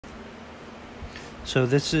So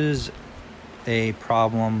this is a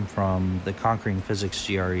problem from the Conquering Physics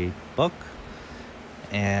GRE book,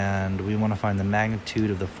 and we want to find the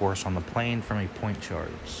magnitude of the force on the plane from a point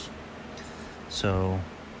charge. So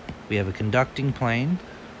we have a conducting plane.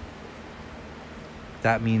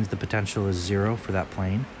 That means the potential is 0 for that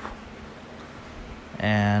plane.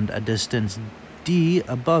 And a distance d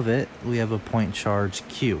above it, we have a point charge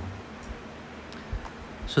q.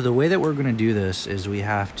 So the way that we're going to do this is we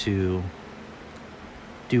have to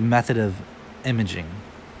do method of imaging.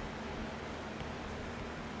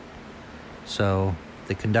 So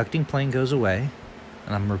the conducting plane goes away,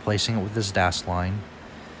 and I'm replacing it with this dashed line.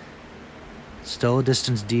 Still a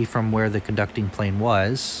distance d from where the conducting plane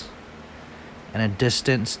was, and a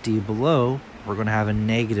distance d below, we're going to have a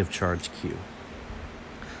negative charge q.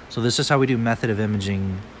 So this is how we do method of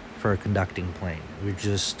imaging for a conducting plane. We're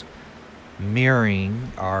just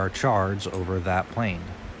mirroring our charge over that plane.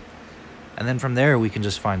 And then from there, we can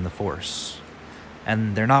just find the force.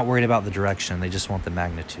 And they're not worried about the direction, they just want the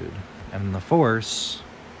magnitude. And the force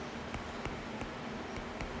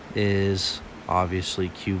is obviously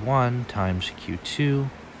Q1 times Q2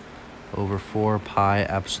 over 4 pi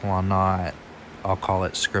epsilon naught, I'll call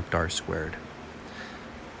it script r squared,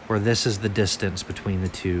 where this is the distance between the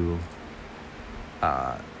two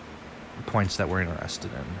points that we're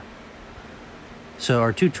interested in. So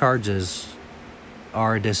our two charges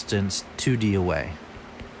are a distance 2d away.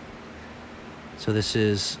 So this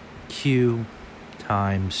is Q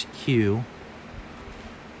times Q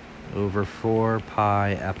over 4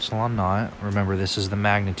 pi epsilon naught. Remember, this is the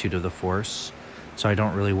magnitude of the force, so I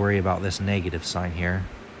don't really worry about this negative sign here.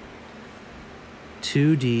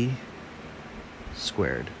 2d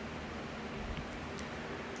squared.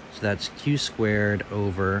 So that's q squared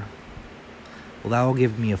over, well, that will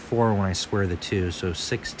give me a 4 when I square the 2, so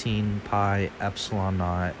 16 pi epsilon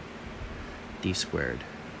naught d squared.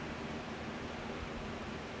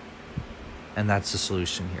 And that's the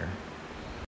solution here.